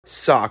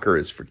Soccer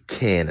is for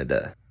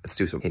Canada. Let's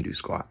do some Hindu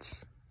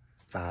squats.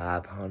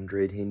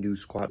 500 Hindu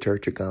squat,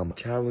 Church of Gama.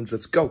 Challenge,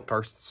 let's go.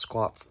 First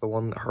squat's the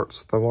one that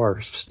hurts the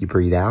worst. You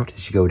breathe out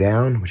as you go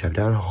down, which I've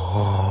done.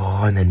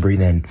 Oh, and then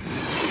breathe in.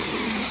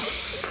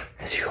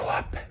 As you go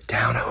up,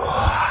 down,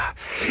 out.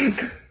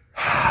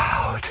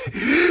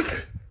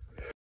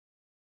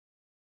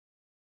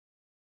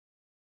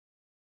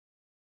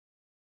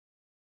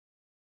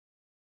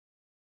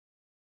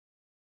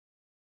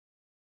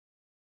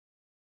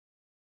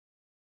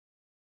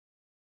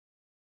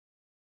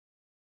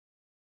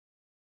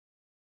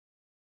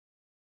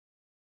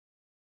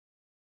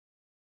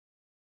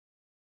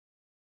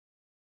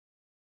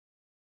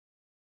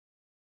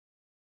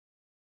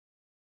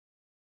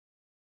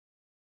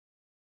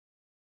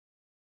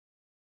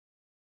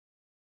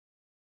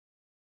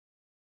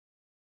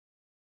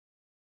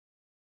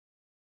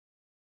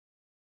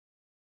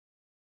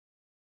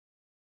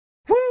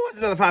 Woo, that's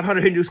another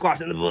 500 Hindu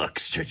squats in the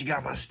books. Church of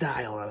Gama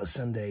style on a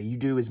Sunday. You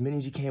do as many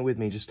as you can with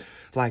me. Just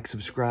like,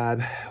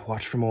 subscribe,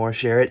 watch for more,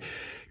 share it.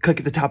 Click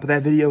at the top of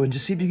that video and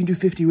just see if you can do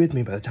 50 with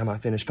me by the time I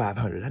finish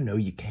 500. I know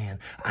you can.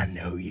 I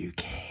know you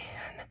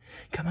can.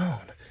 Come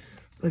on.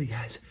 Love you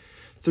guys.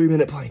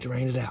 3-minute plank to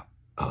rain it out.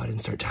 Oh, I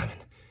didn't start timing.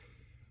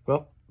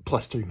 Well,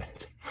 plus 3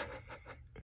 minutes.